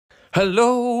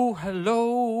Hello,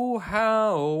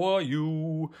 how are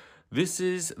you? This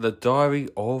is the Diary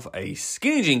of a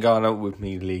Skinny Jean Gardener with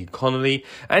me, Lee Connolly,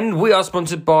 and we are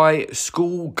sponsored by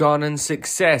School Garden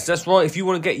Success. That's right, if you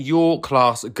want to get your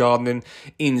class gardening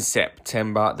in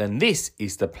September, then this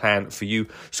is the plan for you.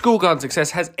 School Garden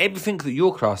Success has everything that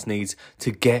your class needs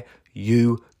to get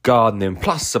you gardening,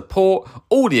 plus support,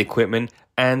 all the equipment,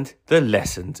 and the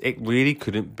lessons. It really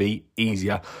couldn't be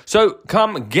easier. So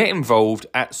come get involved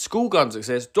at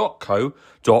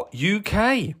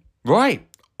schoolgardensuccess.co.uk. Right,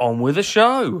 on with the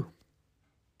show.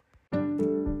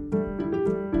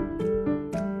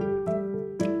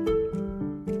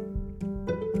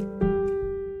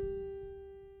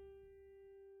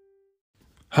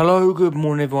 Hello, good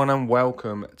morning everyone, and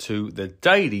welcome to the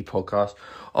daily podcast,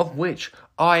 of which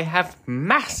I have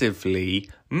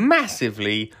massively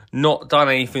not done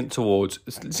anything towards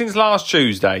since last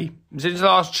Tuesday.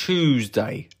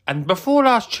 And before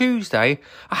last Tuesday,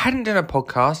 I hadn't done a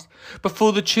podcast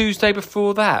before the Tuesday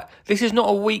before that. This is not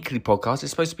a weekly podcast.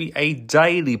 It's supposed to be a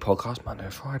daily podcast, Monday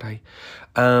to Friday.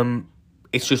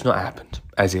 It's just not happened,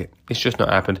 has it? It's just not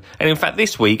happened. And in fact,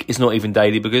 this week is not even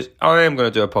daily because I am going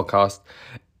to do a podcast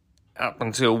up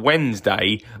until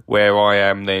Wednesday, where I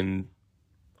am then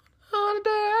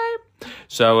holiday.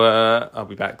 So I'll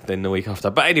be back then the week after.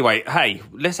 But anyway, hey,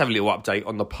 let's have a little update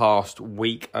on the past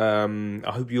week. I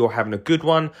hope you're having a good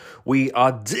one. We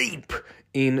are deep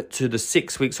into the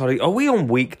 6 weeks holiday. Are we on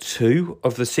week 2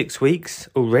 of the 6 weeks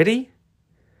already?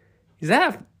 We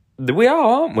are,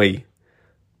 aren't we?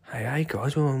 Hey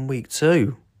guys, we're on week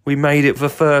 2. We made it for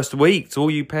first week. To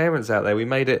all you parents out there, we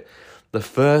made it the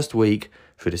first week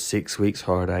for the 6 weeks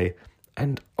holiday,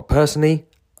 and personally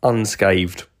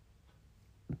unscathed.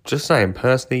 Just saying,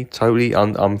 personally, totally, I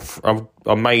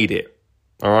made it.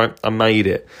 All right, I made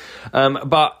it.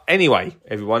 But anyway,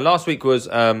 everyone, last week was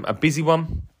a busy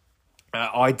one.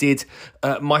 I did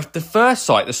the first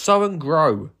site, the Sow and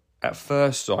Grow at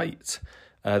First Sight,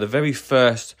 the very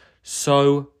first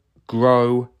Sow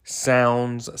Grow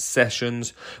Sounds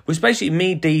sessions, was basically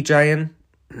me DJing,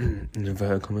 in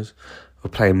inverted commas, or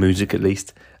playing music at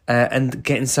least, and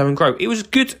getting Sow and Grow. It was a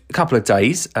good couple of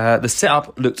days. The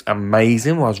setup looked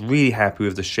amazing. I was really happy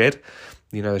with the shed.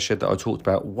 You know, the shed that I talked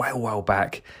about well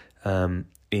back in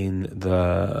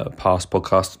the past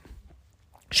podcast.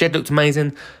 Shed looked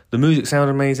amazing. The music sounded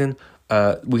amazing.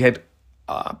 We had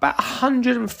about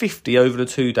 150 over the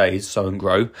 2 days Sow and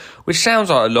Grow, which sounds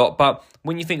like a lot, but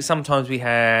when you think sometimes we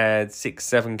had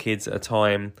 6-7 kids at a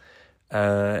time,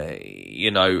 there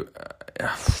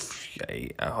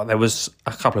was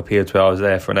a couple of periods where I was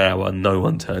there for an hour and no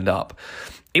one turned up.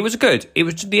 It was good.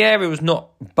 The area was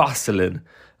not bustling,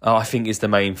 I think is the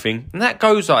main thing. And that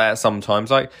goes like that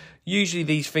sometimes. Like, usually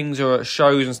these things are at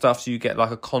shows and stuff, so you get like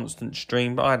a constant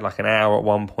stream. But I had like an hour at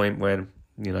one point when,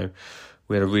 we had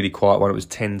a really quiet one. It was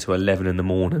 10 to 11 in the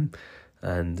morning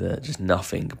and just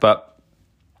nothing. But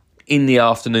in the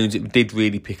afternoons, it did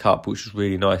really pick up, which was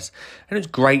really nice. And it was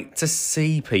great to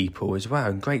see people as well.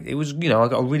 And great, it was, I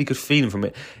got a really good feeling from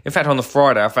it. In fact, on the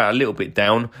Friday, I felt a little bit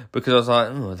down because I was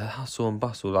like, the hustle and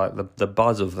bustle, like the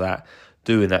buzz of that,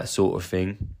 doing that sort of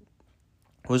thing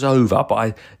was over. But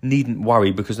I needn't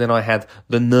worry because then I had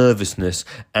the nervousness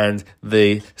and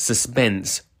the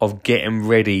suspense of getting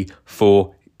ready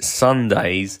for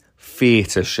Sunday's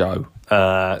theatre show.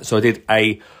 So I did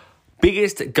a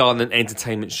biggest garden and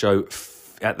entertainment show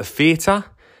at the theatre,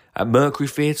 at Mercury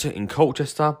Theatre in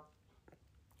Colchester.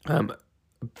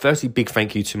 Firstly, big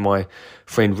thank you to my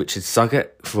friend Richard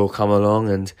Suggett for coming along,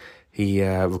 and he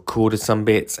recorded some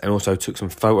bits and also took some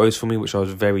photos for me, which I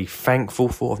was very thankful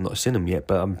for. I've not seen them yet,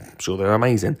 but I'm sure they're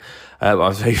amazing. I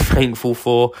was very thankful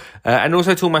for. And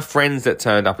also to all my friends that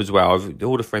turned up as well.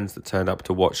 All the friends that turned up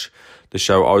to watch the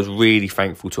show, I was really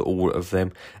thankful to all of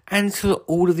them. And to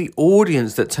all of the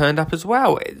audience that turned up as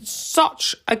well. It's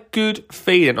such a good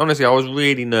feeling. Honestly, I was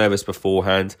really nervous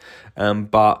beforehand.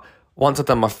 But once I'd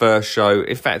done my first show,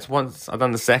 in fact, once I'd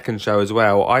done the second show as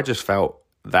well, I just felt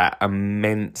that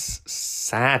immense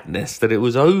sadness that it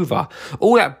was over.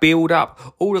 All that build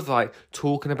up, all of like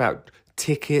talking about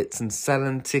tickets and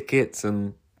selling tickets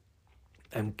and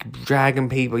dragging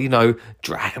people,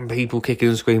 kicking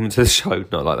and screaming to the show,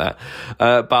 not like that.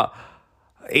 But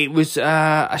it was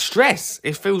a stress.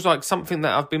 It feels like something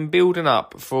that I've been building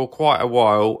up for quite a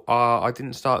while. I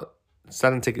didn't start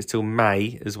selling tickets till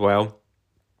May as well.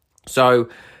 So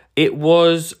it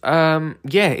was,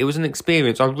 it was an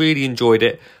experience. I really enjoyed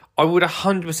it. I would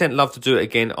 100% love to do it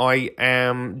again. I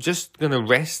am just going to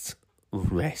rest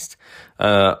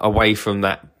away from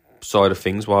that side of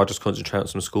things while I just concentrate on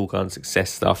some School Garden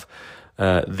Success stuff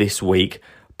this week.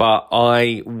 But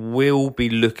I will be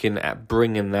looking at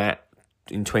bringing that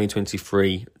in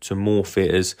 2023 to more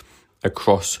theatres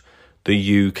across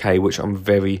the UK, which I'm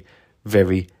very,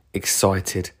 very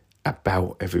excited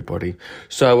about, everybody.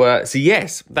 So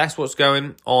yes, that's what's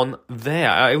going on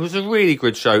there. It was a really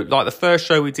good show. Like the first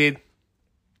show we did,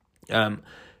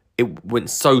 it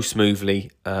went so smoothly.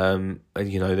 There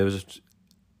was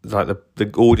like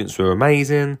the audience were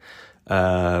amazing,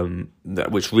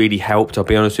 which really helped. I'll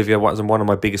be honest with you. One of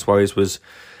my biggest worries was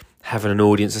having an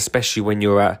audience, especially when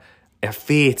you're at a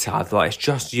theatre, like it's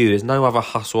just you. There's no other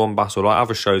hustle and bustle like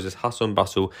other shows. There's hustle and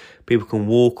bustle. People can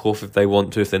walk off if they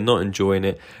want to, if they're not enjoying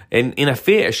it. In a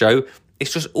theatre show,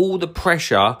 it's just all the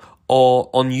pressure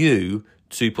on you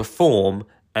to perform,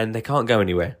 and they can't go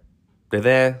anywhere. They're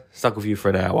there, stuck with you for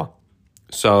an hour.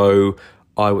 So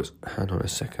hang on a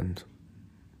second.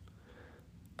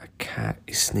 A cat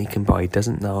is sneaking by. He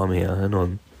doesn't know I'm here. Hang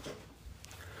on.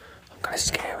 I'm going to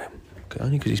scare him.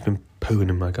 Only because he's been pooing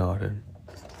in my garden.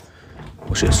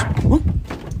 Watch this.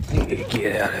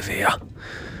 Get out of here.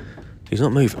 He's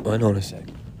not moving. Hang on a sec.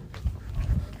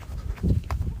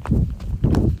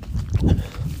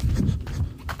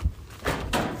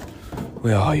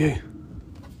 Where are you?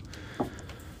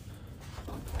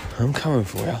 I'm coming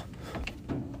for you.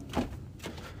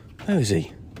 Where is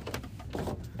he?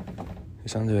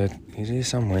 He's here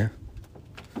somewhere.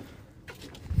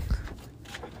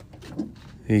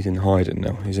 He's in hiding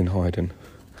now. He's in hiding.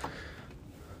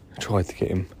 I tried to get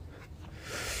him.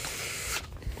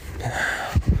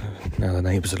 Now the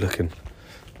neighbours are looking.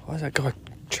 Why is that guy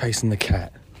chasing the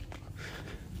cat?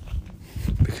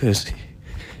 Because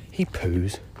he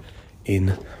poos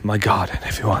in my garden,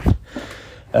 everyone.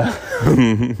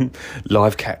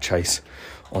 Live cat chase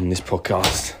on this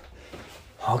podcast.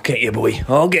 I'll get you, boy.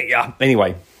 I'll get you.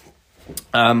 Anyway.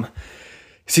 So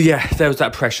yeah, there was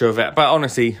that pressure of it. But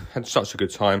honestly, had such a good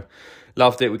time.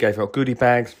 Loved it. We gave out goodie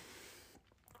bags.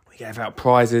 We gave out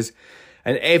prizes.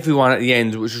 And everyone at the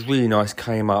end, which was really nice,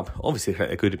 came up. Obviously, they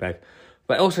had a goodie bag.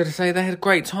 But also to say they had a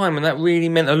great time. And that really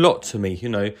meant a lot to me. You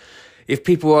know, if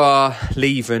people are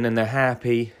leaving and they're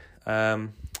happy,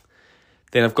 then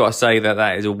I've got to say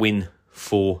that is a win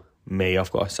for me.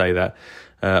 I've got to say that.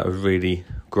 Really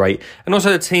great. And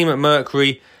also the team at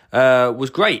Mercury was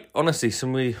great. Honestly,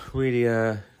 some really, really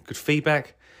good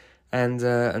feedback and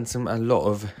a lot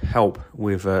of help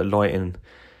with lighting.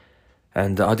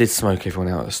 And I did smoke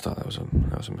everyone out at the start. That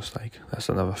was a mistake. That's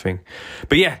another thing.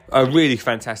 But yeah, really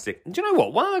fantastic. Do you know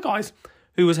what? One of the guys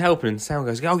who was helping in sound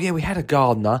goes, oh yeah, we had a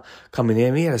gardener come in here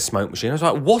and he had a smoke machine. I was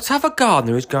like, what other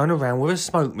gardener is going around with a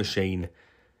smoke machine?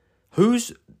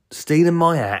 Who's stealing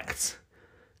my act?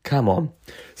 Come on.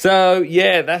 So,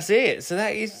 yeah, that's it. So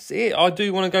that is it. I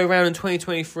do want to go around in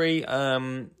 2023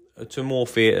 to more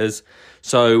theatres.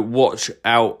 So watch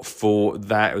out for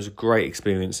that. It was a great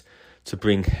experience to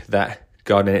bring that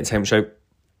Garden Entertainment Show.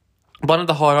 One of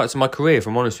the highlights of my career, if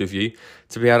I'm honest with you,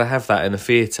 to be able to have that in the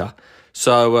theatre.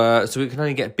 So it can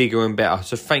only get bigger and better.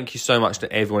 So thank you so much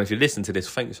to everyone. If you listen to this,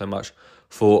 thank you so much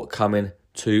for coming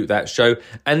to that show.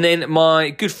 And then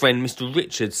my good friend, Mr.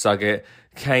 Richard Suggett,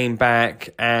 came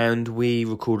back and we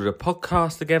recorded a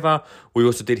podcast together. We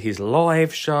also did his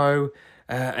live show.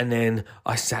 And then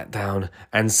I sat down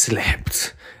and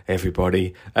slept,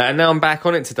 everybody. And now I'm back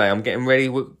on it today. I'm getting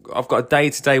ready. I've got a day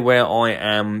today where I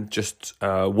am just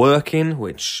working,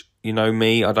 which, you know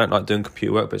me, I don't like doing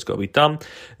computer work, but it's got to be done.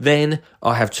 Then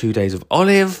I have 2 days of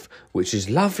Olive, which is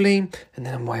lovely. And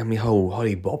then I'm weighing my whole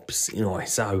holly bobs, you know.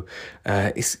 So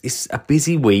it's a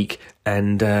busy week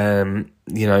and,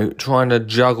 trying to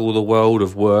juggle the world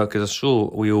of work, as I'm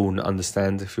sure we all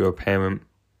understand if you're a parent.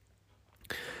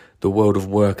 The world of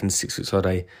work and 6 weeks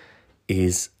holiday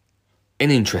is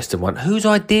an interesting one. Whose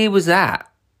idea was that?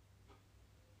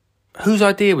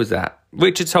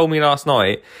 Richard told me last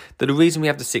night that the reason we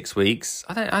have the 6 weeks,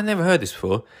 I never heard this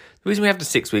before. The reason we have the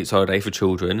 6 weeks holiday for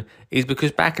children is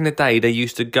because back in the day they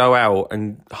used to go out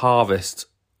and harvest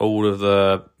all of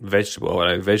the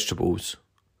vegetables.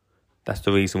 That's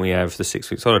the reason we have the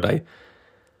 6 weeks holiday.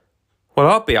 Well,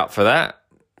 I'd be up for that.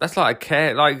 That's like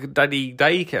daddy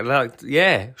daycare. Like,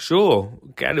 yeah, sure.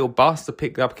 Get a little bus to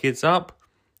pick up kids up,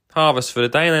 harvest for the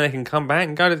day, and then they can come back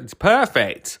and go. It's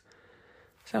perfect.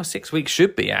 That's how 6 weeks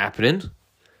should be happening.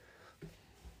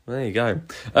 There you go.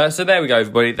 So there we go,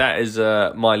 everybody. That is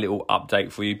my little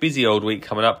update for you. Busy old week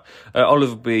coming up.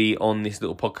 Oliver will be on this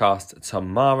little podcast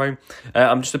tomorrow.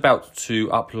 I'm just about to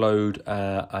upload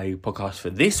a podcast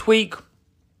for this week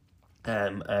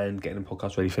and getting a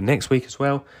podcast ready for next week as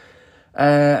well.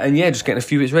 And yeah, just getting a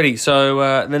few bits ready. So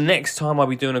the next time I'll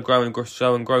be doing a grow and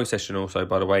grow session also,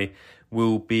 by the way,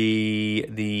 will be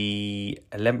the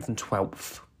 11th and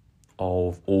 12th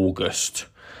of August,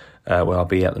 where I'll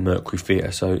be at the Mercury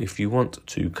Theatre. So if you want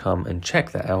to come and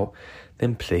check that out,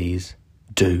 then please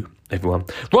do, everyone.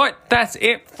 Right, that's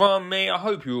it from me. I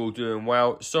hope you're all doing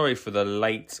well. Sorry for the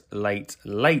late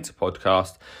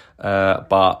podcast,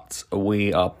 but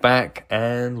we are back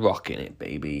and rocking it,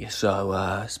 baby.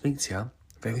 So speak to you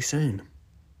very soon.